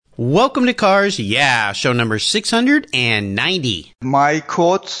Welcome to Cars Yeah, show number 690. My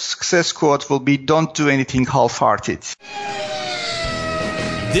quote, success quote will be, don't do anything half-hearted.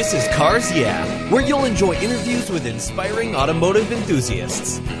 This is Cars Yeah, where you'll enjoy interviews with inspiring automotive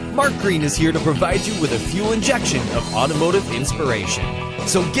enthusiasts. Mark Green is here to provide you with a fuel injection of automotive inspiration.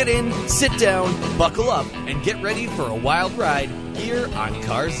 So get in, sit down, buckle up, and get ready for a wild ride here on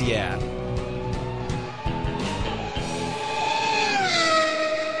Cars Yeah.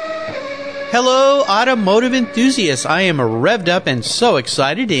 Hello, automotive enthusiasts. I am revved up and so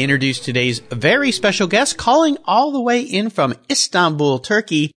excited to introduce today's very special guest, calling all the way in from Istanbul,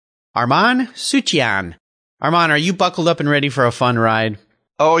 Turkey, Arman Suçyan. Arman, are you buckled up and ready for a fun ride?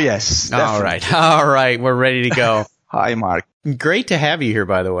 Oh, yes. Definitely. All right. We're ready to go. Hi, Mark. Great to have you here,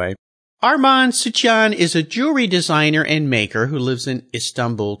 by the way. Arman Suçyan is a jewelry designer and maker who lives in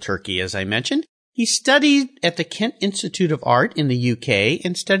Istanbul, Turkey, as I mentioned. He studied at the Kent Institute of Art in the UK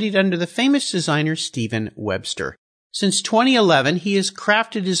and studied under the famous designer Stephen Webster. Since 2011, he has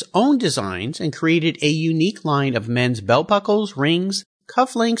crafted his own designs and created a unique line of men's belt buckles, rings,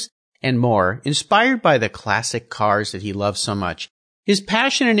 cufflinks, and more, inspired by the classic cars that he loves so much. His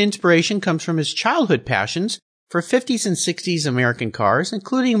passion and inspiration comes from his childhood passions for 50s and 60s American cars,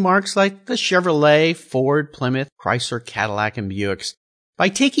 including marques like the Chevrolet, Ford, Plymouth, Chrysler, Cadillac, and Buicks. By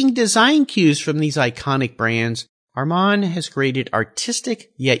taking design cues from these iconic brands, Arman has created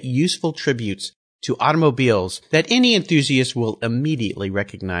artistic yet useful tributes to automobiles that any enthusiast will immediately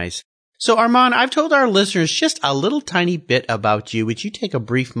recognize. So Arman, I've told our listeners just a little tiny bit about you. Would you take a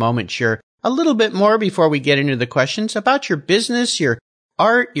brief moment, share a little bit more before we get into the questions about your business, your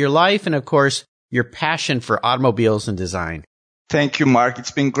art, your life, and of course, your passion for automobiles and design? Thank you, Mark.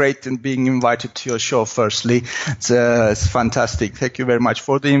 It's been great in being invited to your show, firstly. It's fantastic. Thank you very much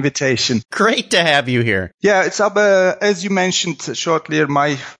for the invitation. Great to have you here. Yeah, it's as you mentioned shortly,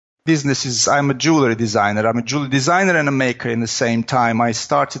 my business is, I'm a jewelry designer. I'm a jewelry designer and a maker in the same time. I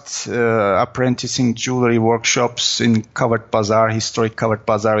started apprenticing jewelry workshops in Covered Bazaar, historic Covered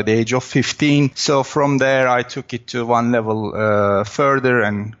Bazaar, at the age of 15. So from there, I took it to one level further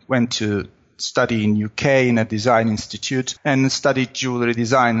and went to study in UK in a design institute and studied jewelry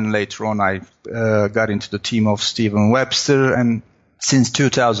design. And later on, I got into the team of Stephen Webster. And since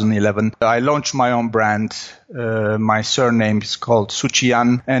 2011, I launched my own brand. My surname is called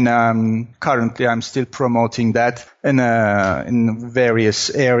Suçyan, and currently I'm still promoting that in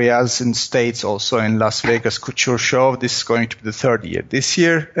various areas and states, also in Las Vegas Couture Show. This is going to be the third year this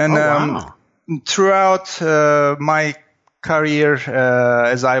year. And throughout my career,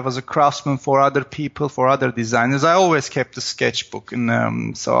 as I was a craftsman for other people, for other designers, I always kept a sketchbook.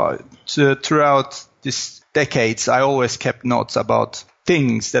 And throughout these decades, I always kept notes about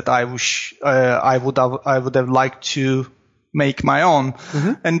things that I wish I would have liked to make my own.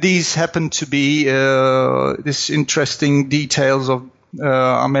 Mm-hmm. And these happen to be this interesting details of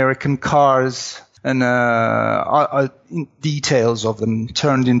American cars and details of them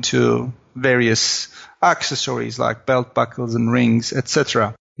turned into various accessories like belt buckles and rings,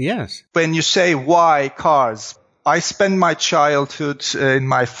 etc. Yes. When you say why cars, I spent my childhood in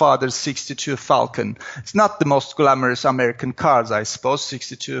my father's 62 Falcon. It's not the most glamorous American cars, I suppose.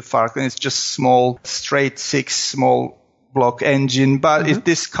 62 Falcon is just small, straight six, small block engine. But if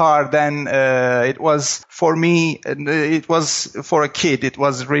this car, then it was for me, it was for a kid. It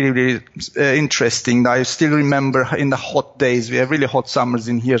was really, really interesting. I still remember in the hot days, we have really hot summers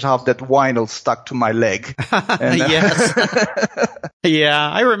in here, have that vinyl stuck to my leg. And, yes. Yeah,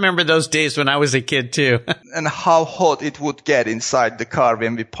 I remember those days when I was a kid too. And how hot it would get inside the car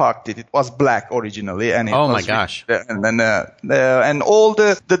when we parked it. It was black originally, and my gosh! And all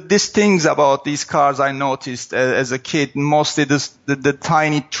these things about these cars I noticed as a kid. Mostly the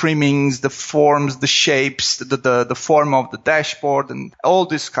tiny trimmings, the forms, the shapes, the form of the dashboard, and all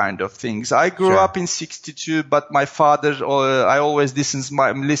this kind of things. I grew up in 62, but my father, I always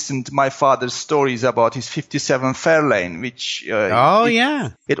listened to my father's stories about his 57 Fairlane, which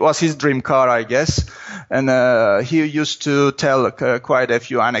it was his dream car, I guess. And he used to tell quite a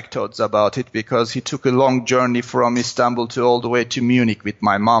few anecdotes about it because he took a long journey from Istanbul to all the way to Munich with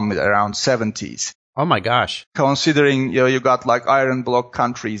my mom around 70s. Oh my gosh! Considering you got like iron block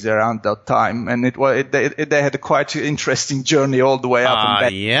countries around that time, and they had a quite interesting journey all the way up and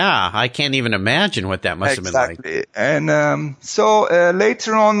back. Yeah, I can't even imagine what that must have been like. And so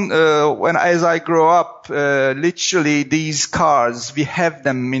later on, as I grow up, literally these cars, we have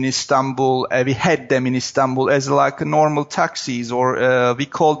them in Istanbul. We had them in Istanbul as like normal taxis, or we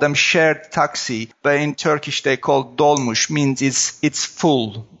call them shared taxi. But in Turkish they call dolmuş, means it's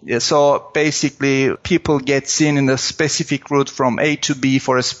full. Yeah, so basically people get in a specific route from A to B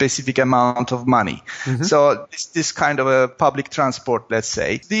for a specific amount of money. Mm-hmm. So this kind of a public transport, let's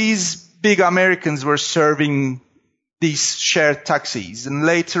say. These big Americans were serving these shared taxis, and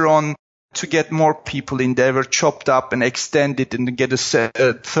later on, to get more people in, they were chopped up and extended and get a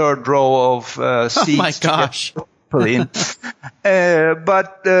third row of seats. Oh my gosh. In.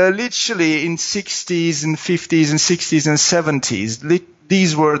 But literally in 60s and 50s and 60s and 70s,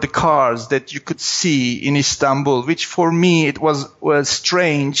 these were the cars that you could see in Istanbul, which for me it was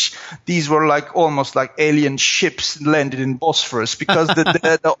strange. These were like almost like alien ships landed in Bosphorus, because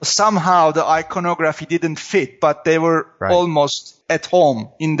somehow the iconography didn't fit, but they were almost at home,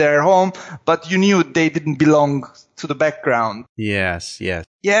 in their home, but you knew they didn't belong to the background. Yes.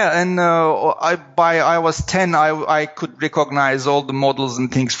 Yeah, and I was 10, I could recognize all the models and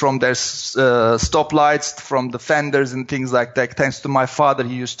things from their stoplights, from the fenders and things like that. Thanks to my father,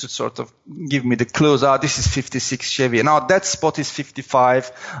 he used to sort of give me the clues. This is 56 Chevy. Now that spot is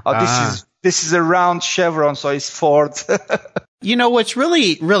 55. This is a round chevron, so it's Ford. You know, what's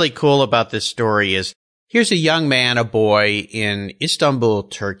really, really cool about this story is here's a young man, a boy in Istanbul,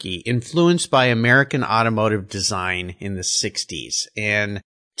 Turkey, influenced by American automotive design in the 60s. And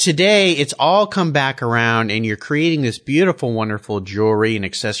today, it's all come back around, and you're creating this beautiful, wonderful jewelry and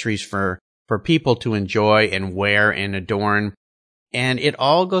accessories for people to enjoy and wear and adorn. And it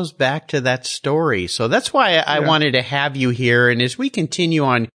all goes back to that story. So that's why I wanted to have you here. And as we continue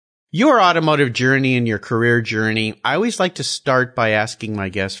on your automotive journey and your career journey, I always like to start by asking my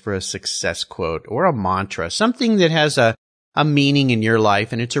guests for a success quote or a mantra, something that has a meaning in your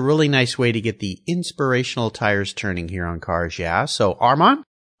life. And it's a really nice way to get the inspirational tires turning here on Cars Yeah. So Arman,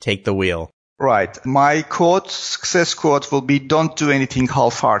 take the wheel. Right. My success quote will be, don't do anything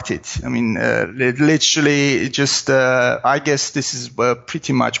half-hearted. I mean, literally just, I guess this is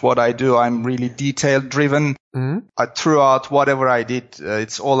pretty much what I do. I'm really detail-driven. Mm-hmm. Throughout whatever I did,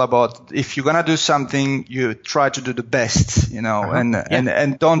 it's all about, if you're gonna do something, you try to do the best, you know,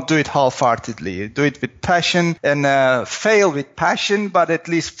 and don't do it half-heartedly. Do it with passion, and fail with passion, but at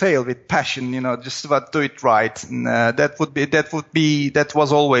least fail with passion, you know, just about do it right. And that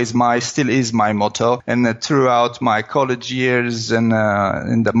was always still is my motto. And throughout my college years and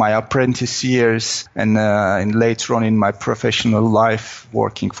my apprentice years, and later on in my professional life,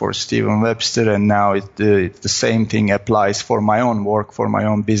 working for Stephen Webster, and now the same thing applies for my own work, for my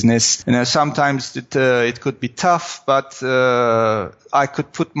own business. And sometimes it could be tough, but I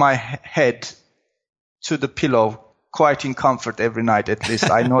could put my head to the pillow quite in comfort every night. At least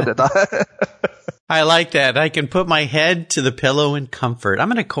I know that. I like that. I can put my head to the pillow in comfort. I'm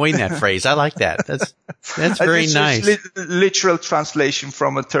going to coin that phrase. I like that. That's very nice. Literal translation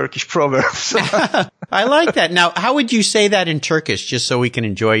from a Turkish proverb. I like that. Now, how would you say that in Turkish, just so we can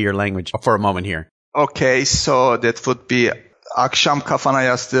enjoy your language for a moment here? Okay, so that would be akşam kafana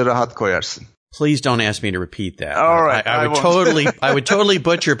yastığı rahat koyarsın. Please don't ask me to repeat that. All right. I would totally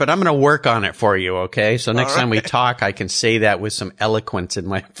butcher it, but I'm going to work on it for you. Okay. So next time we talk, I can say that with some eloquence in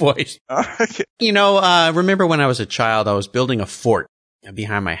my voice. Okay. You know, remember when I was a child, I was building a fort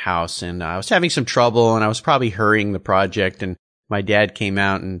behind my house, and I was having some trouble, and I was probably hurrying the project, and my dad came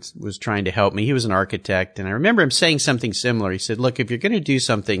out and was trying to help me. He was an architect, and I remember him saying something similar. He said, look, if you're going to do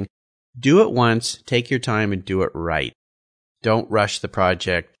something, do it once, take your time, and do it right. Don't rush the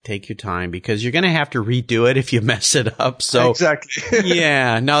project. Take your time, because you're going to have to redo it if you mess it up. So exactly.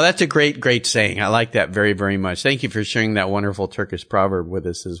 Yeah, no, that's a great saying. I like that very, very much. Thank you for sharing that wonderful Turkish proverb with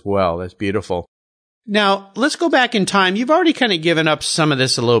us as well. That's beautiful. Now, let's go back in time. You've already kind of given up some of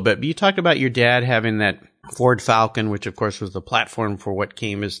this a little bit, but you talked about your dad having that Ford Falcon, which of course was the platform for what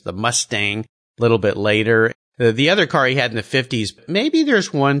came as the Mustang a little bit later. The other car he had in the 50s, maybe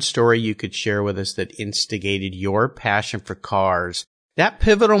there's one story you could share with us that instigated your passion for cars. That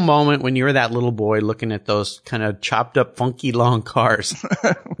pivotal moment when you were that little boy looking at those kind of chopped up, funky, long cars,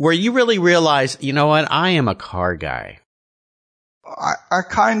 where you really realized, you know what, I am a car guy.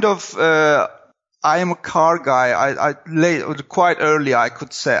 I am a car guy. Quite early, I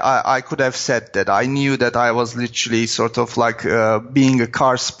could have said that. I knew that I was literally sort of like being a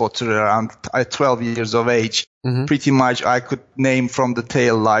car spotter around 12 years of age. Mm-hmm. Pretty much, I could name from the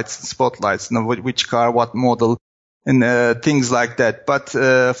tail lights and spotlights, which car, what model. and things like that. But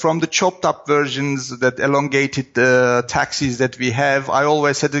from the chopped up versions, that elongated taxis that we have, I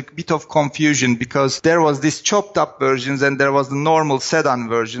always had a bit of confusion because there was this chopped up versions and there was the normal sedan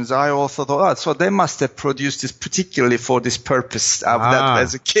versions. I also thought, so they must have produced this particularly for this purpose that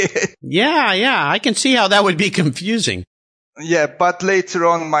as a kid. Yeah, I can see how that would be confusing. Yeah, but later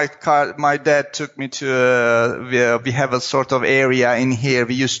on, my dad took me to, we have a sort of area in here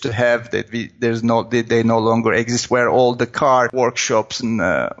we used to have that they no longer exist, where all the car workshops and,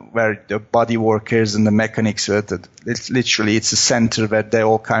 where the body workers and the mechanics were. It's a center where they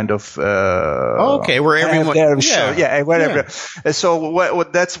all kind of, where everyone, wherever. Yeah. So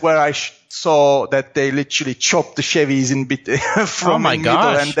that's where I saw that they literally chopped the Chevys in bit from the middle,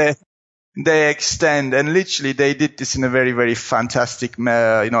 and they extend, and literally they did this in a very, very fantastic,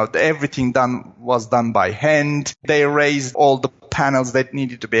 everything was done by hand. They raised all the panels that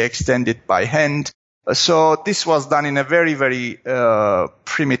needed to be extended by hand. So this was done in a very, very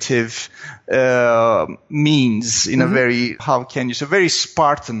primitive means, in a very, very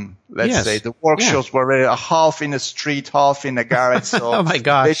Spartan, let's say. The workshops were very, half in a street, half in a garage. So oh my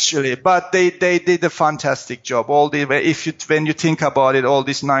gosh. Literally, but they did a fantastic job. When you think about it, all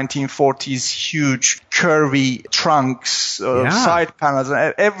these 1940s huge curvy trunks, side panels,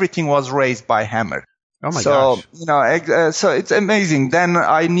 everything was raised by hammer. Oh my gosh. So it's amazing. Then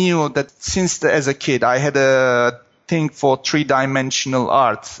I knew that as a kid, I had a thing for three-dimensional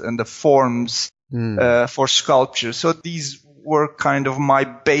art and the forms for sculpture. So these were kind of my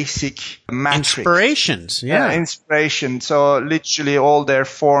basic matrix. Inspirations, inspiration. So literally all their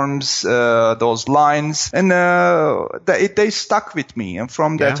forms, those lines, and they stuck with me. And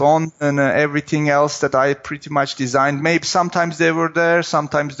from that on, and everything else that I pretty much designed, maybe sometimes they were there,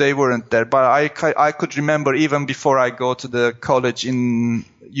 sometimes they weren't there. But I could remember even before I go to the college in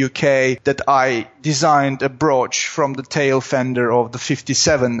UK that I designed a brooch from the tail fender of the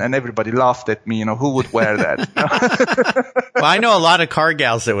 57, and everybody laughed at me. Who would wear that? Well, I know a lot of car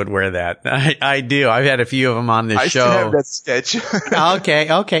gals that would wear that. I do. I've had a few of them on this show. I still have that sketch.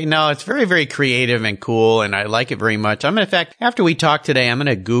 Okay. No, it's very, very creative and cool, and I like it very much. In fact, after we talk today, I'm going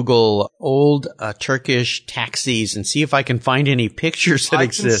to Google old Turkish taxis and see if I can find any pictures that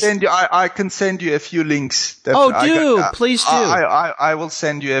exist. I can send you a few links. Please do. I will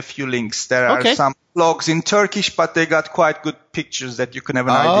send you a few links. There are some blogs in Turkish, but they got quite good pictures that you can have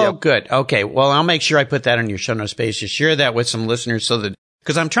an idea. Oh, good. Okay. Well, I'll make sure I put that on your show notes page to share that with some listeners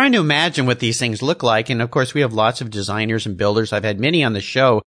because I'm trying to imagine what these things look like. And of course, we have lots of designers and builders. I've had many on the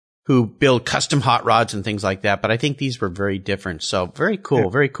show who build custom hot rods and things like that, but I think these were very different. So very cool. Yeah.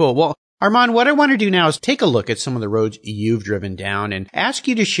 Very cool. Well, Armand, what I want to do now is take a look at some of the roads you've driven down and ask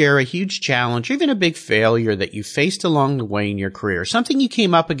you to share a huge challenge, or even a big failure that you faced along the way in your career, something you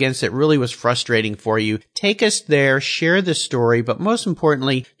came up against that really was frustrating for you. Take us there, share the story, but most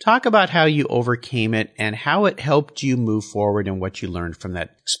importantly, talk about how you overcame it and how it helped you move forward and what you learned from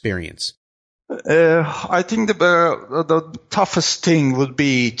that experience. I think the toughest thing would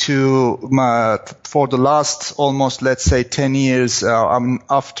be for the last almost, let's say, 10 years,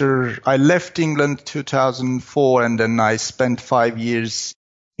 after I left England 2004, and then I spent 5 years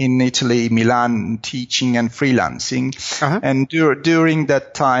in Italy, Milan, teaching and freelancing. Uh-huh. And during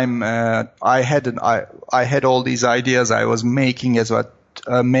that time, I had all these ideas I was making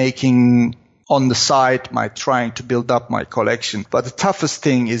on the side, trying to build up my collection. But the toughest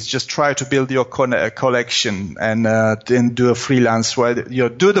thing is just try to build your collection and then do a freelance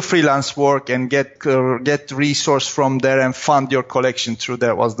do the freelance work and get resource from there and fund your collection through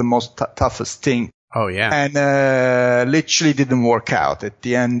there was the most toughest thing. Oh yeah. And literally didn't work out at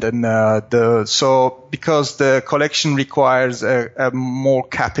the end. And because the collection requires a more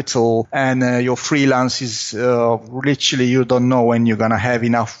capital, and your freelance is literally you don't know when you're gonna have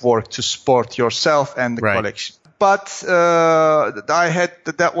enough work to support yourself and the collection. But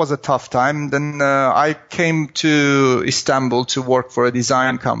that was a tough time. Then I came to Istanbul to work for a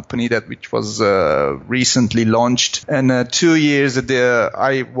design company which was recently launched. And 2 years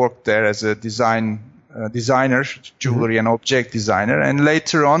I worked there as a designer, jewelry and object designer. And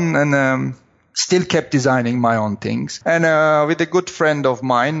later on, and still kept designing my own things. And with a good friend of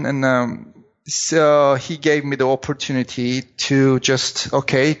mine, and so he gave me the opportunity to just,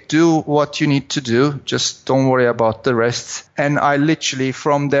 do what you need to do. Just don't worry about the rest. And I literally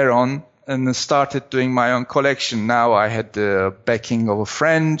from there on and started doing my own collection. Now I had the backing of a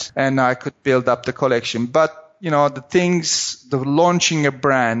friend and I could build up the collection. But, the launching a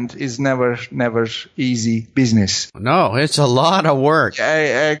brand is never easy business. No, it's a lot of work.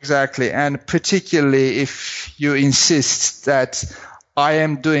 Exactly. And particularly if you insist that I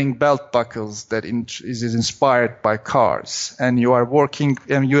am doing belt buckles that is inspired by cars, and you are working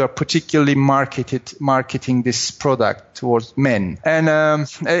and you are particularly marketing this product towards men. And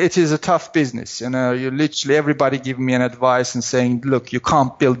it is a tough business. You literally, everybody give me an advice and saying, look, you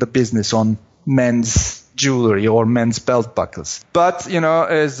can't build a business on men's jewelry or men's belt buckles. But,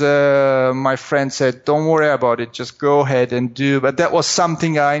 as my friend said, don't worry about it. Just go ahead and do. But that was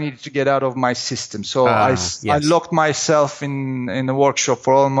something I needed to get out of my system. So I locked myself in a workshop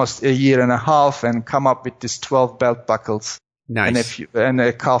for almost a year and a half and come up with these 12 belt buckles. Nice. And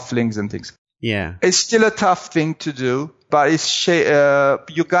cufflinks and things. Yeah. It's still a tough thing to do, but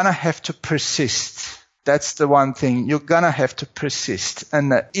you're going to have to persist. That's the one thing. You're going to have to persist.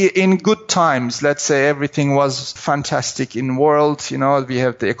 And in good times, let's say everything was fantastic in world,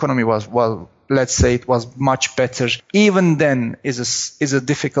 the economy was, let's say it was much better. Even then is a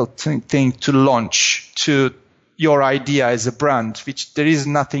difficult thing to launch to your idea as a brand, which there is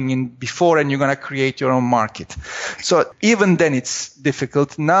nothing in before, and you're going to create your own market. So even then it's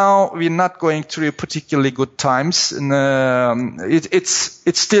difficult. Now we're not going through particularly good times, and it's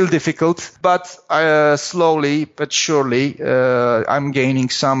still difficult, but slowly but surely I'm gaining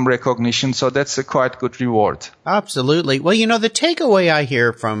some recognition, so that's a quite good reward. Absolutely. Well, the takeaway I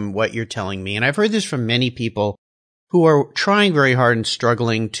hear from what you're telling me, and I've heard this from many people who are trying very hard and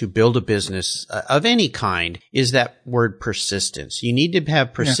struggling to build a business of any kind, is that word persistence. You need to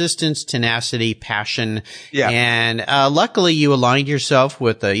have persistence, tenacity, passion. Yeah. And luckily you aligned yourself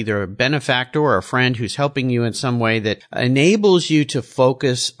with either a benefactor or a friend who's helping you in some way that enables you to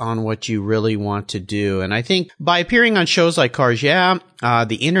focus on what you really want to do. And I think by appearing on shows like Cars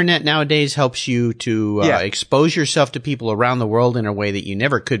the internet nowadays helps you to expose yourself to people around the world in a way that you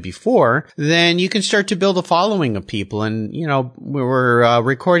never could before. Then you can start to build a following of people. And, we're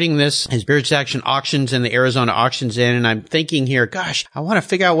recording this as Beard-Jackson auctions and the Arizona auctions in. And I'm thinking here, gosh, I want to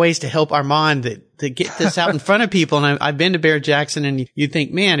figure out ways to help Armand to get this out in front of people. And I've been to Beard-Jackson, and you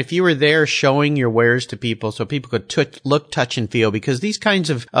think, man, if you were there showing your wares to people so people could look, touch, and feel, because these kinds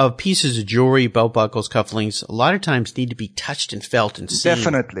of pieces of jewelry, belt buckles, cufflinks, a lot of times need to be touched and felt and seen.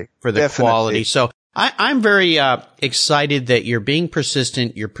 Definitely. For the quality. So I'm very excited that you're being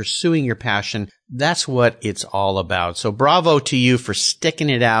persistent, you're pursuing your passion. That's what it's all about. So bravo to you for sticking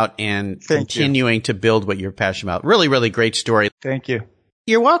it out and continuing to build what you're passionate about. Really, really great story. Thank you.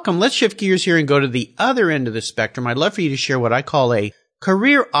 You're welcome. Let's shift gears here and go to the other end of the spectrum. I'd love for you to share what I call a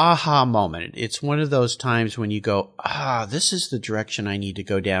career aha moment. It's one of those times when you go, this is the direction I need to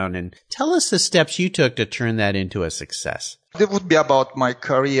go down. And tell us the steps you took to turn that into a success. It would be about my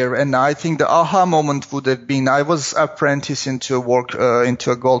career, and I think the aha moment would have been I was apprentice into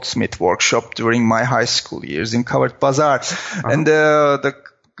a goldsmith workshop during my high school years in Covered Bazaar, and the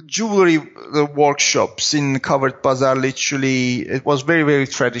jewelry workshops in Covered Bazaar, literally, it was very, very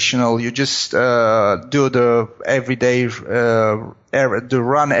traditional. You just do the everyday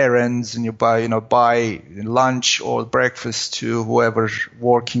run errands, and you buy lunch or breakfast to whoever's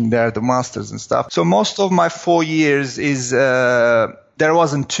working there, the masters and stuff. So most of my 4 years is there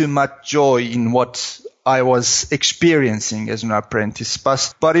wasn't too much joy in what I was experiencing as an apprentice.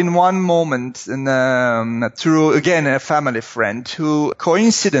 But in one moment, through, again, a family friend who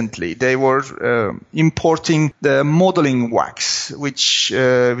coincidentally, they were importing the modeling wax, which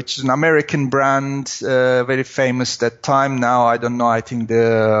is an American brand, very famous that time. Now, I don't know, I think they've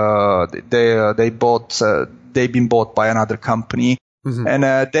been bought by another company. Mm-hmm. And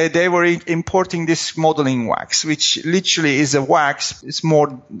they were importing this modeling wax, which literally is a wax. It's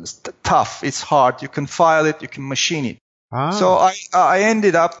more tough. It's hard. You can file it. You can machine it. So I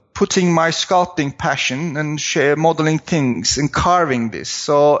ended up putting my sculpting passion and modeling things and carving this.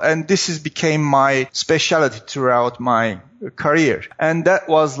 And this became my specialty throughout my career. And that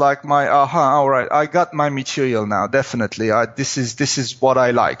was like my all right, I got my material now. Definitely. This is what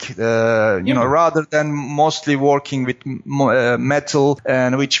I like. Rather than mostly working with metal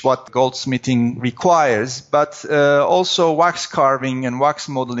and what goldsmithing requires, but also wax carving and wax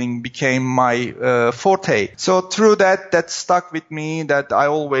modeling became my forte. So through that stuck with me, that I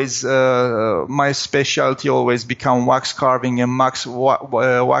always my specialty always become wax carving and wax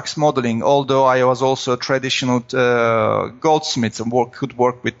modeling, although I was also a traditional goldsmith and could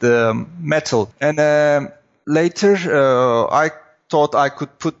work with the metal. And later I thought I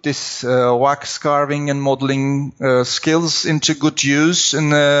could put this wax carving and modeling skills into good use,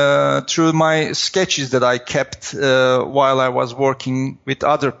 and through my sketches that I kept while I was working with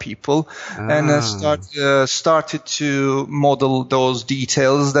other people, and started to model those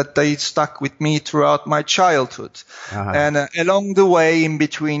details that they stuck with me throughout my childhood. And along the way, in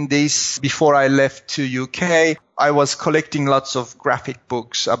between this, before I left to UK, I was collecting lots of graphic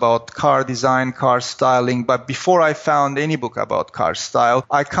books about car design, car styling. But before I found any book about car style,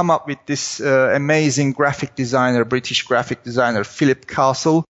 I come up with this amazing graphic designer, British graphic designer, Philip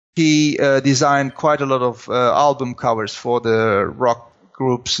Castle. He designed quite a lot of album covers for the rock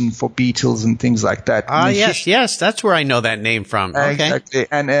groups and for Beatles and things like that. Yes, that's where I know that name from. Okay. Exactly.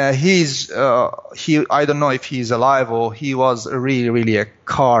 And I don't know if he's alive or he was really a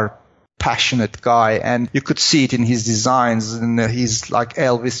car passionate guy, and you could see it in his designs, and he's like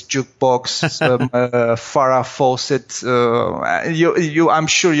Elvis jukebox, Farrah Fawcett. I'm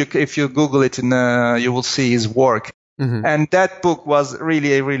sure if you Google it, and you will see his work. Mm-hmm. And that book was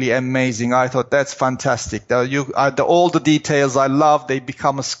really amazing. I thought that's fantastic. All the details I love, they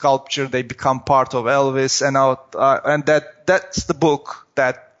become a sculpture. They become part of Elvis, and that's the book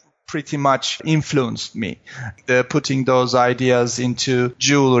that pretty much influenced me, putting those ideas into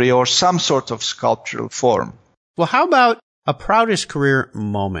jewelry or some sort of sculptural form. Well, how about a proudest career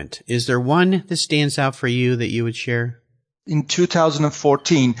moment? Is there one that stands out for you that you would share? In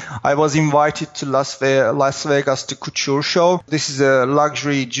 2014, I was invited to Las Vegas to Couture Show. This is a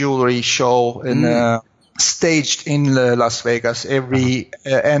luxury jewelry show staged in Las Vegas every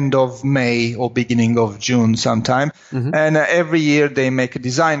end of May or beginning of June sometime. Mm-hmm. And every year they make a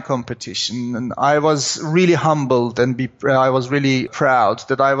design competition. And I was really humbled and I was really proud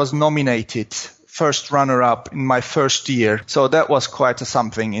that I was nominated first runner-up in my first year. So that was quite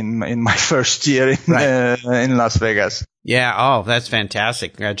something in my first year in Las Vegas. Yeah. Oh, that's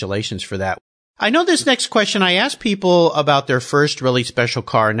fantastic. Congratulations for that. I know this next question, I asked people about their first really special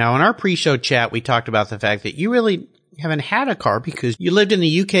car. Now, in our pre-show chat, we talked about the fact that you really haven't had a car because you lived in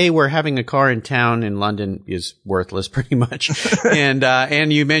the UK where having a car in town in London is worthless pretty much.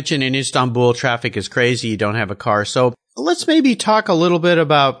 And you mentioned in Istanbul, traffic is crazy. You don't have a car. So let's maybe talk a little bit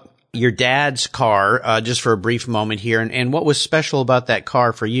about your dad's car, just for a brief moment here, and what was special about that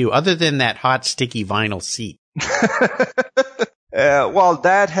car for you, other than that hot, sticky vinyl seat. Well,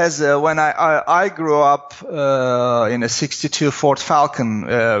 Dad has, when I grew up, in a 62 Ford Falcon,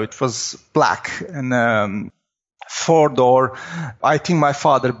 which was black and, 4-door. I think my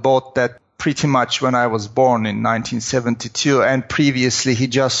father bought that pretty much when I was born in 1972. And previously he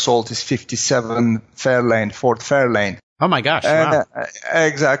just sold his 57 Fairlane, Ford Fairlane. Oh my gosh. Wow.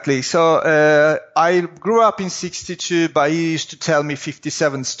 Exactly. So, I grew up in 62, but he used to tell me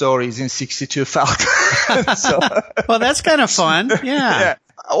 57 stories in 62 Falcon. Well, that's kind of fun. Yeah.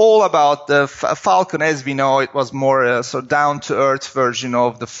 All about the Falcon, as we know, it was more down-to-earth version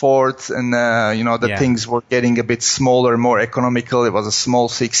of the Ford, and things were getting a bit smaller, more economical. It was a small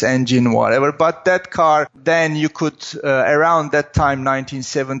 6 engine, whatever. But that car, then you could around that time,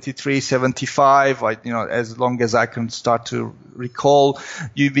 1973, 75, as long as I can start to recall,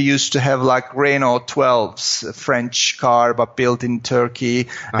 we used to have like Renault 12s, a French car but built in Turkey,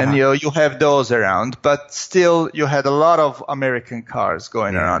 and you have those around. But still, you had a lot of American cars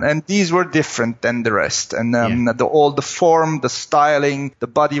going around, and these were different than the rest. And all the form, the styling, the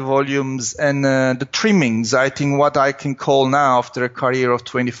body volumes, and the trimmings. I think what I can call now, after a career of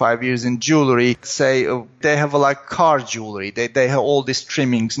 25 years in jewelry, they have like car jewelry. They have all these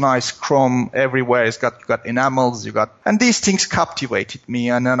trimmings, nice chrome everywhere. You got enamels, and these things captivated me,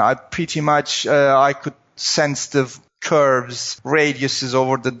 and then I pretty much I could sense the curves, radiuses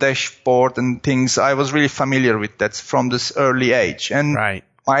over the dashboard and things. I was really familiar with that from this early age. And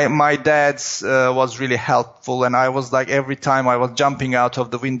my dad's was really helpful, and I was like, every time I was jumping out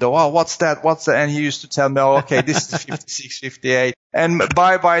of the window, oh, what's that? And he used to tell me, oh, okay, this is 56, 58. And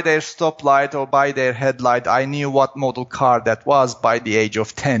by their stoplight or by their headlight, I knew what model car that was by the age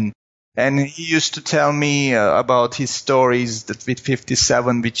of 10. And he used to tell me about his stories that with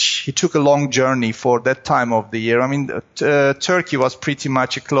 57, which he took a long journey for that time of the year. I mean, Turkey was pretty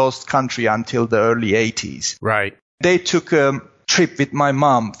much a closed country until the early 80s. Right. They took a trip with my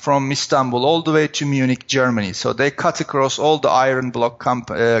mom from Istanbul all the way to Munich, Germany. So they cut across all the iron bloc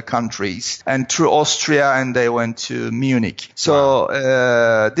countries and through Austria, and they went to Munich. So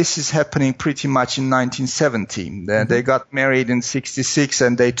this is happening pretty much in 1970. They got married in 66,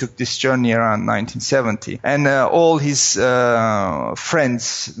 and they took this journey around 1970. And all his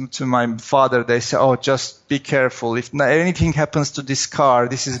friends to my father, they say, oh, just be careful. If anything happens to this car,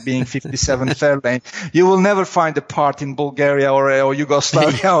 this is being 57 Fairlane, you will never find a part in Bulgaria or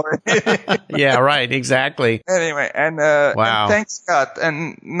Yugoslavia. Yeah, right, exactly. Anyway, and thanks God,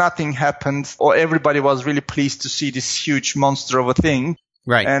 and nothing happened. Or everybody was really pleased to see this huge monster of a thing.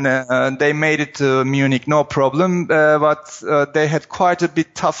 Right. And they made it to Munich, no problem. But they had quite a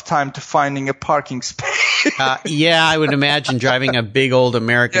bit tough time to finding a parking space. Yeah, I would imagine driving a big old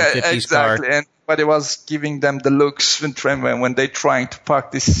American 50s exactly. car. everybody was giving them the looks when they're trying to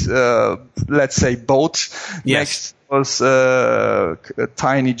park this, let's say, boat next was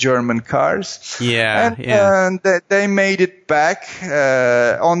tiny German cars. And they made it back.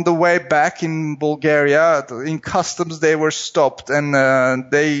 On the way back in Bulgaria, in customs, they were stopped, and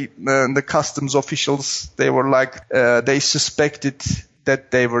the customs officials, they were like, they suspected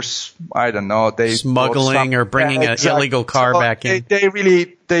that they were, I don't know, they smuggling or bringing an illegal car back in.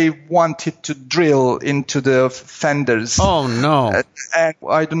 They wanted to drill into the fenders. Oh no! And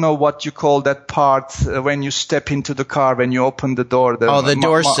I don't know what you call that part when you step into the car, when you open the door. The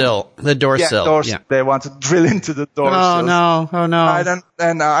door sill. The door sill. Yeah. They want to drill into the door sill. Oh no!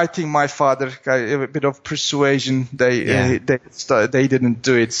 I think my father, a bit of persuasion, they didn't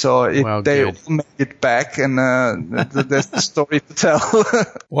do it. So they made it back, and that's the story to tell.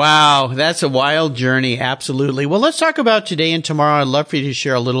 Wow, that's a wild journey. Absolutely. Well, let's talk about today and tomorrow. I'd love for you to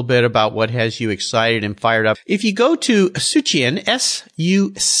share a little bit about what has you excited and fired up. If you go to Suciyan,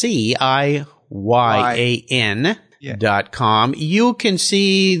 SUCIYAN.com, you can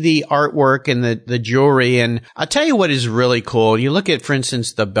see the artwork and the jewelry. And I'll tell you what is really cool. You look at, for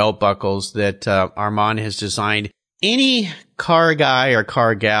instance, the belt buckles that Armand has designed. Any car guy or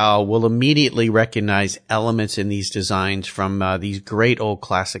car gal will immediately recognize elements in these designs from these great old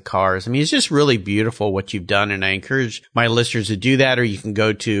classic cars. I mean, it's just really beautiful what you've done, and I encourage my listeners to do that, or you can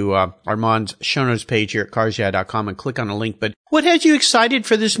go to Armand's show notes page here at carsyeah.com and click on a link. But what has you excited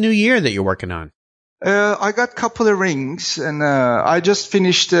for this new year that you're working on? I got a couple of rings, and I just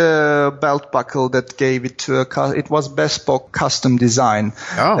finished a belt buckle that gave it to it was bespoke custom design.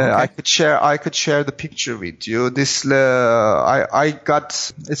 Oh, okay. I could share the picture with you. This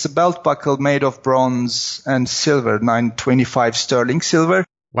it's a belt buckle made of bronze and silver, 925 sterling silver.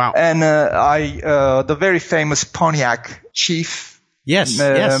 Wow. And the very famous Pontiac Chief. Yes.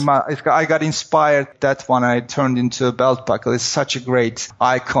 I got inspired. That one I turned into a belt buckle. It's such a great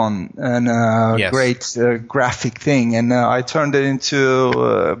icon and great graphic thing. And I turned it into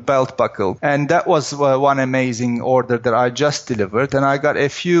a belt buckle. And that was one amazing order that I just delivered. And I got a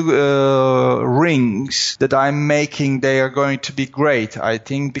few rings that I'm making. They are going to be great, I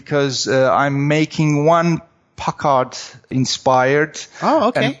think, because I'm making one Packard inspired. Oh,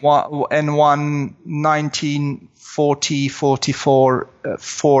 okay. And one 1940-44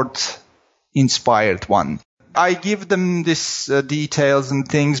 Ford inspired one. I give them this details and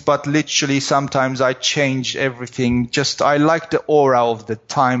things, but literally sometimes I change everything. I like the aura of the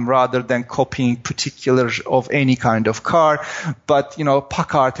time rather than copying particulars of any kind of car. But,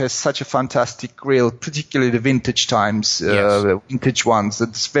 Packard has such a fantastic grille, particularly the vintage times, the vintage ones.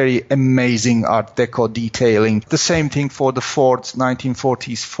 It's very amazing Art Deco detailing. The same thing for the Ford,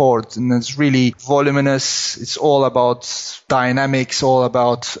 1940s Ford. And it's really voluminous. It's all about dynamics, all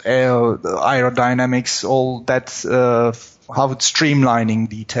about aerodynamics, all that how it's streamlining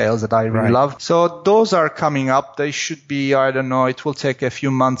details that I really love. So those are coming up. They should be, I don't know, it will take a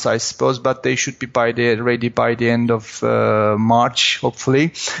few months, I suppose, but they should be ready by the end of March,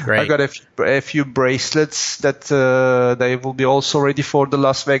 hopefully. Great. I got a few bracelets that they will be also ready for the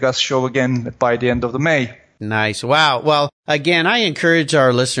Las Vegas show again by the end of the May. Nice. Wow. Well, again, I encourage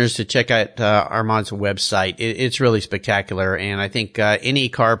our listeners to check out Armand's website. It's really spectacular. And I think any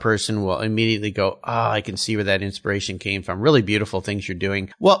car person will immediately go, I can see where that inspiration came from. Really beautiful things you're doing.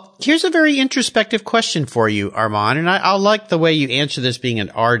 Well, here's a very introspective question for you, Armand. And I'll like the way you answer this being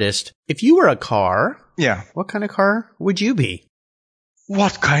an artist. If you were a car, what kind of car would you be?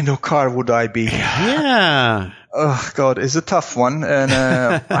 What kind of car would I be? Yeah. Oh, God, it's a tough one. And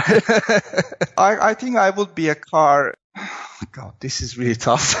I think I would be a car. God, this is really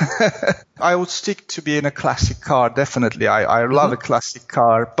tough. I would stick to being a classic car, definitely. I love a classic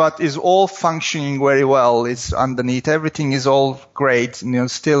car, but it's all functioning very well. It's underneath. Everything is all great.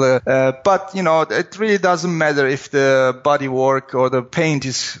 Still, but, it really doesn't matter if the bodywork or the paint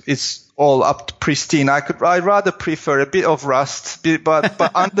is all up to pristine. I'd rather prefer a bit of rust, but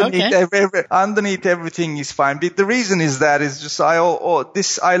underneath underneath everything is fine. But the reason is that is just I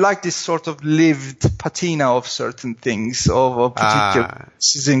like this sort of lived patina of certain things of particular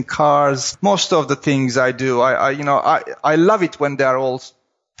in cars. Most of the things I do, I love it when they are all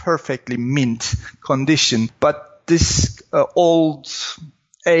perfectly mint condition. But this old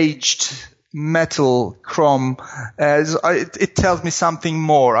aged metal chrome, it tells me something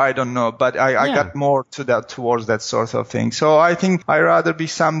more. I don't know, but I got more towards that sort of thing. So I think I rather be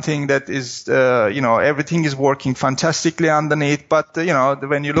something that is, everything is working fantastically underneath, but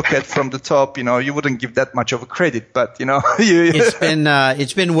when you look at from the top, you wouldn't give that much of a credit, but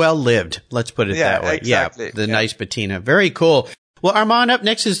it's been well lived. Let's put it that way. Exactly. Yeah, the nice patina. Very cool. Well, Armand, up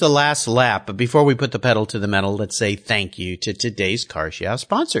next is the last lap. But before we put the pedal to the metal, let's say thank you to today's Cars Yeah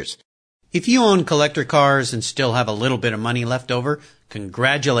sponsors. If you own collector cars and still have a little bit of money left over,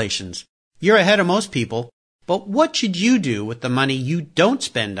 congratulations. You're ahead of most people. But what should you do with the money you don't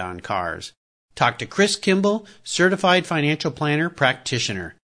spend on cars? Talk to Chris Kimball, certified financial planner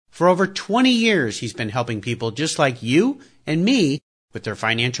practitioner. For over 20 years, he's been helping people just like you and me with their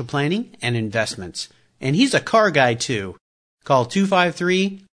financial planning and investments. And he's a car guy too. Call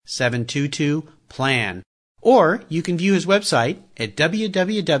 253-722-PLAN. Or you can view his website at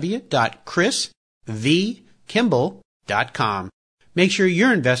www.chrisvkimball.com. Make sure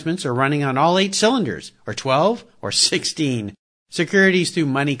your investments are running on all 8 cylinders, or 12, or 16. Securities through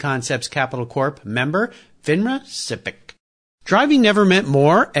Money Concepts Capital Corp. Member, FINRA SIPC. Driving never meant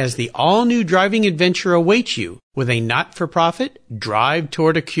more as the all-new driving adventure awaits you with a not-for-profit Drive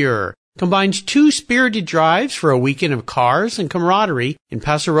Toward a Cure. Combines 2 spirited drives for a weekend of cars and camaraderie in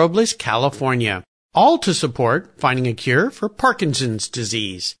Paso Robles, California. All to support finding a cure for Parkinson's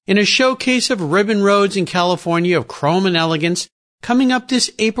disease. In a showcase of ribbon roads in California of chrome and elegance coming up this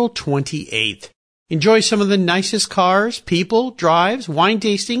April 28th. Enjoy some of the nicest cars, people, drives, wine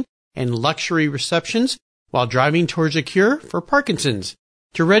tasting, and luxury receptions while driving towards a cure for Parkinson's.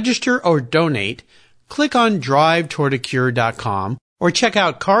 To register or donate, click on drivetowardacure.com or check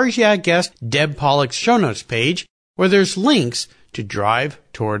out Cars Yeah guest Deb Pollock's show notes page where there's links to Drive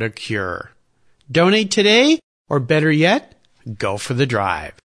Toward a Cure. Donate today, or better yet, go for the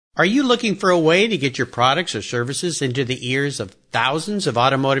drive. Are you looking for a way to get your products or services into the ears of thousands of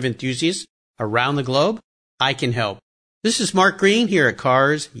automotive enthusiasts around the globe? I can help. This is Mark Green here at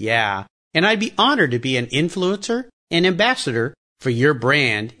Cars Yeah, and I'd be honored to be an influencer and ambassador for your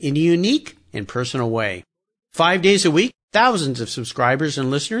brand in a unique and personal way. 5 days a week, thousands of subscribers and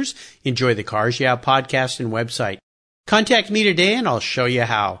listeners enjoy the Cars Yeah podcast and website. Contact me today and I'll show you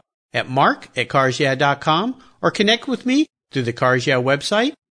how. At mark@carsyeah.com or connect with me through the Cars Yeah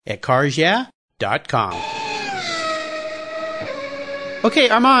website at carsyeah.com. Okay,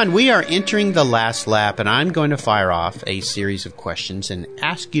 Armand, we are entering the last lap, and I'm going to fire off a series of questions and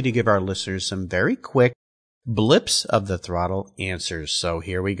ask you to give our listeners some very quick blips of the throttle answers. So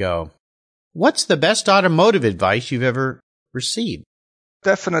here we go. What's the best automotive advice you've ever received?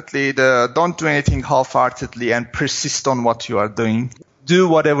 Definitely don't do anything half-heartedly and persist on what you are doing. Do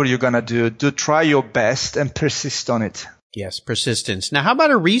whatever you're going to do. Try your best and persist on it. Yes, persistence. Now, how about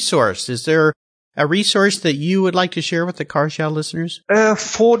a resource? Is there a resource that you would like to share with the Cars Yeah listeners?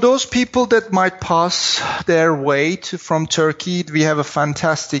 For those people that might pass their way from Turkey, we have a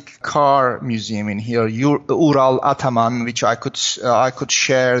fantastic car museum in here, Ural Ataman, which I could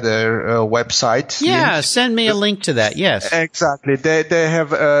share their website. Yeah, link. Send me a link to that. Yes, exactly. They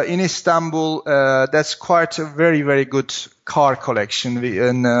have in Istanbul. That's quite a very, very good car collection,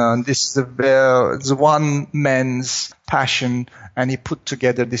 and this is the one man's passion, and he put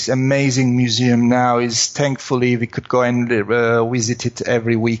together this amazing museum. Now is thankfully we could go and visit it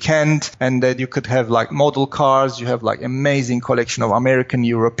every weekend, and that you could have like model cars. You have like amazing collection of American,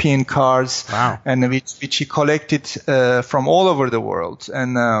 European cars. Wow. And which he collected from all over the world,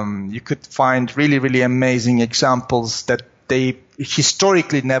 and you could find really, really amazing examples that they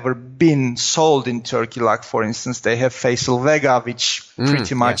historically never been sold in Turkey. Like, for instance, they have Faisal Vega, which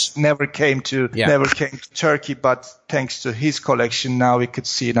pretty much never came to Turkey, but thanks to his collection, now we could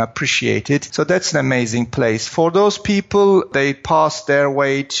see and appreciate it. So that's an amazing place. For those people, they pass their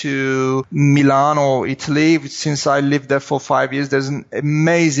way to Milano, Italy. Since I lived there for 5 years, there's an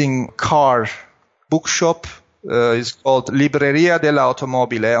amazing car bookshop. It's called Libreria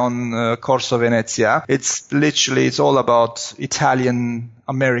dell'Automobile on Corso Venezia. It's all about Italian,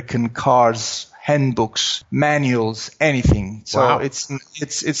 American cars, handbooks, manuals, anything. So wow.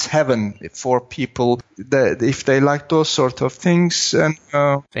 It's heaven for people that if they like those sort of things. And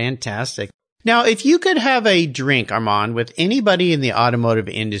fantastic. Now, if you could have a drink, Armand, with anybody in the automotive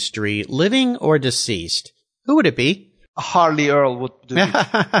industry, living or deceased, who would it be? Harley Earl would do.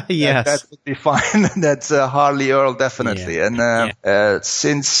 Yes. That would be fine. That's Harley Earl, definitely. Yeah. And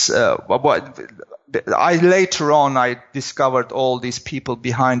since I later on discovered all these people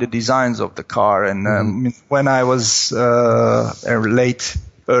behind the designs of the car, and when I was early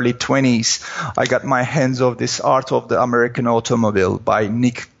 20s, I got my hands on this Art of the American Automobile by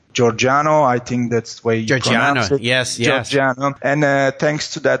Nick Giorgiano, I think that's the way you pronounce it. Yes. Giorgiano. And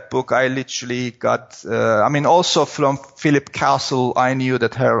thanks to that book, I literally got, also from Philip Castle, I knew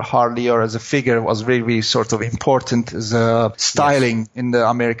that Harley or as a figure was really, really sort of important as a styling in the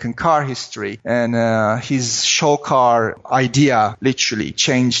American car history. And his show car idea literally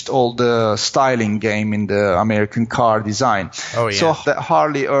changed all the styling game in the American car design. Oh, yeah. So the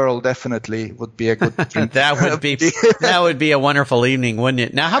Harley Earl definitely would be a good drink. That would be a wonderful evening, wouldn't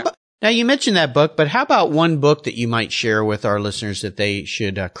it? Now, now you mentioned that book, but how about one book that you might share with our listeners that they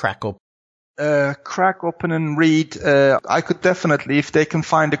should crack open? Crack open and read. I could definitely, if they can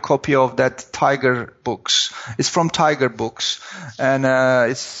find a copy of that Tiger Books. It's from Tiger Books, and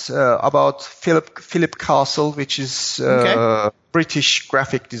it's about Philip Castle, which is British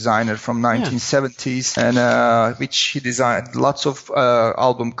graphic designer from 1970s, and which he designed lots of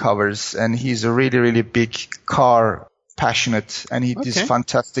album covers, and he's a really, really big car passionate, and he does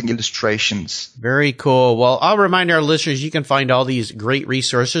fantastic illustrations. Very cool. Well, I'll remind our listeners you can find all these great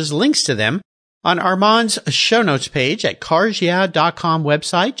resources, links to them, on Armand's show notes page at carsyeah.com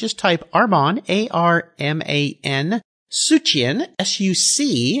website. Just type Armand, A-R-M-A-N, Suchian,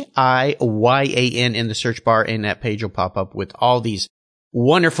 S-U-C-I-Y-A-N in the search bar, and that page will pop up with all these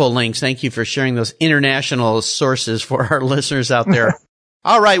wonderful links. Thank you for sharing those international sources for our listeners out there.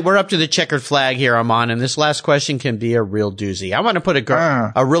 All right, we're up to the checkered flag here, Armand, and this last question can be a real doozy. I want to put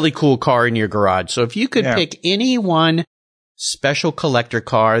a really cool car in your garage. So if you could pick any one special collector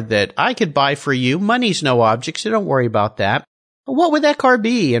car that I could buy for you, money's no object, so don't worry about that. What would that car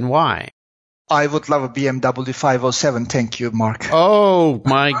be and why? I would love a BMW 507. Thank you, Mark. Oh,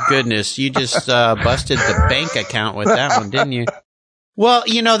 my goodness. You just busted the bank account with that one, didn't you? Well,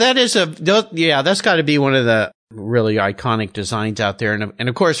 that's got to be one of the really iconic designs out there. And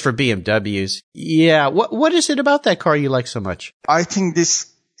of course, for BMWs. Yeah. What is it about that car you like so much? I think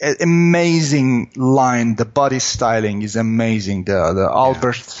this amazing line, the body styling is amazing. The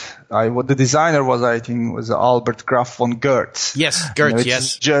Albert, what the designer was, I think, was Albert Graf von Goertz. Yes, Goertz,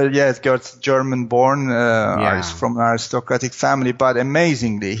 yes. Goertz, German-born, from an aristocratic family, but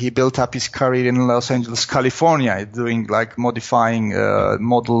amazingly, he built up his career in Los Angeles, California, doing modifying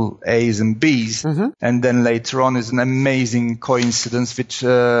Model A's and B's. Mm-hmm. And then later on is an amazing coincidence with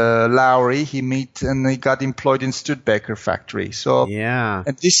Lowry. He got employed in Studebaker factory. So,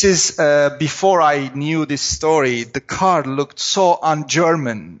 and this is, before I knew this story, the car looked so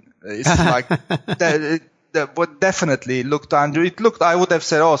un-German. It's like what definitely looked under. It looked, I would have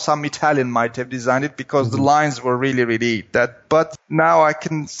said, some Italian might have designed it because the lines were really, really that. But now I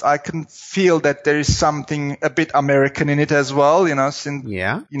can feel that there is something a bit American in it as well. It's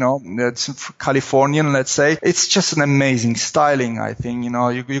Californian, let's say. It's just an amazing styling. I think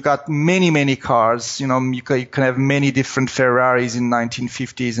you got many cars. You can have many different Ferraris in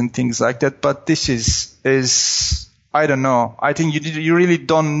 1950s and things like that. But this is I don't know. I think you really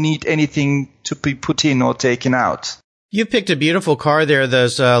don't need anything to be put in or taken out. You picked a beautiful car there.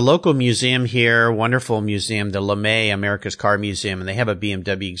 There's a local museum here, wonderful museum, the LeMay America's Car Museum, and they have a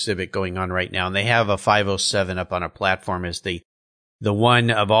BMW exhibit going on right now. And they have a 507 up on a platform as the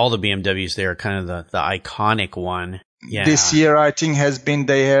one of all the BMWs there, kind of the iconic one. Yeah. This year, I think, has been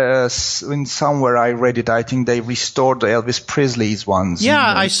in somewhere I read it. I think they restored the Elvis Presley's ones. Yeah,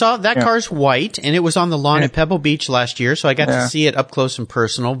 I saw that car's white, and it was on the lawn at Pebble Beach last year, so I got to see it up close and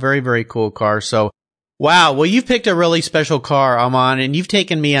personal. Very, very cool car. So, wow. Well, you've picked a really special car, Armand, and you've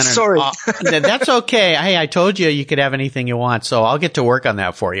taken me on Sorry. That's okay. Hey, I told you could have anything you want, so I'll get to work on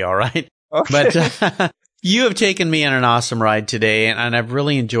that for you, all right? Okay. But you have taken me on an awesome ride today, and I've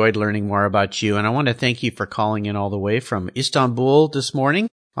really enjoyed learning more about you. And I want to thank you for calling in all the way from Istanbul this morning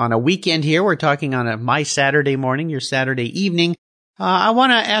on a weekend here. We're talking on my Saturday morning, your Saturday evening. I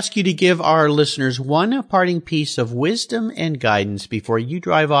want to ask you to give our listeners one parting piece of wisdom and guidance before you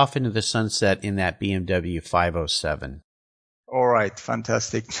drive off into the sunset in that BMW 507. All right.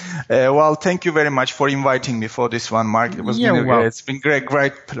 Fantastic. Well, thank you very much for inviting me for this one, Mark. It's been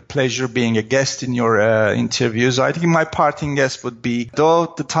great pleasure being a guest in your interviews. I think my parting guess would be,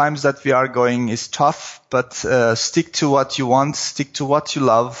 though the times that we are going is tough, but stick to what you want, stick to what you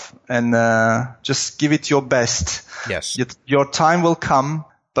love, and just give it your best. Yes. Your time will come,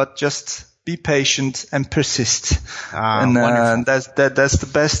 but just be patient and persist. And that's the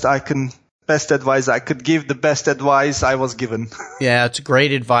best advice I could give, the best advice I was given. Yeah, it's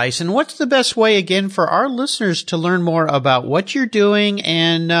great advice. And what's the best way, again, for our listeners to learn more about what you're doing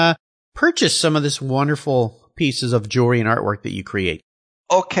and purchase some of this wonderful pieces of jewelry and artwork that you create?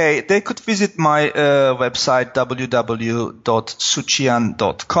 Okay, they could visit my website,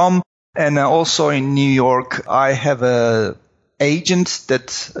 www.suchian.com. And also in New York, I have a agent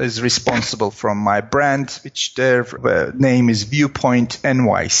that is responsible from my brand, which their name is Viewpoint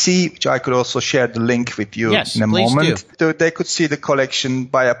NYC, which I could also share the link with you in a moment. So they could see the collection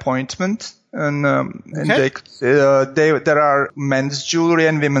by appointment. And they could, there are men's jewelry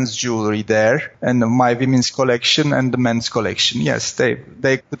and women's jewelry there, and my women's collection and the men's collection. Yes, they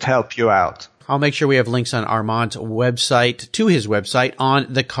could help you out. I'll make sure we have links on Armand's website, to his website, on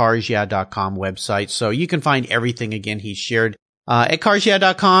the carsyeah.com website. So you can find everything, again, he's shared at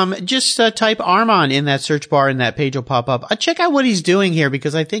carsyeah.com. Just type Armand in that search bar and that page will pop up. Check out what he's doing here,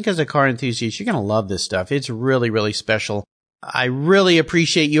 because I think as a car enthusiast, you're going to love this stuff. It's really, really special. I really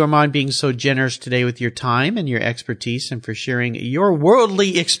appreciate you, Armand, being so generous today with your time and your expertise and for sharing your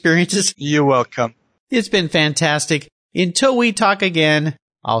worldly experiences. You're welcome. It's been fantastic. Until we talk again,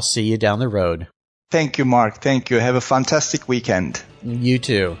 I'll see you down the road. Thank you, Mark. Thank you. Have a fantastic weekend. You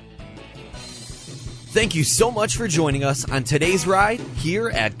too. Thank you so much for joining us on today's ride here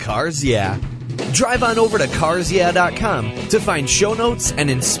at Cars Yeah. Drive on over to carsyeah.com to find show notes and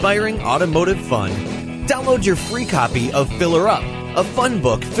inspiring automotive fun. Download your free copy of Filler Up, a fun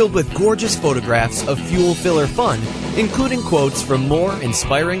book filled with gorgeous photographs of fuel filler fun, including quotes from more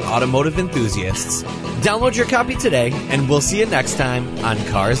inspiring automotive enthusiasts. Download your copy today, and we'll see you next time on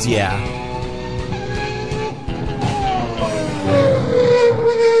Cars Yeah.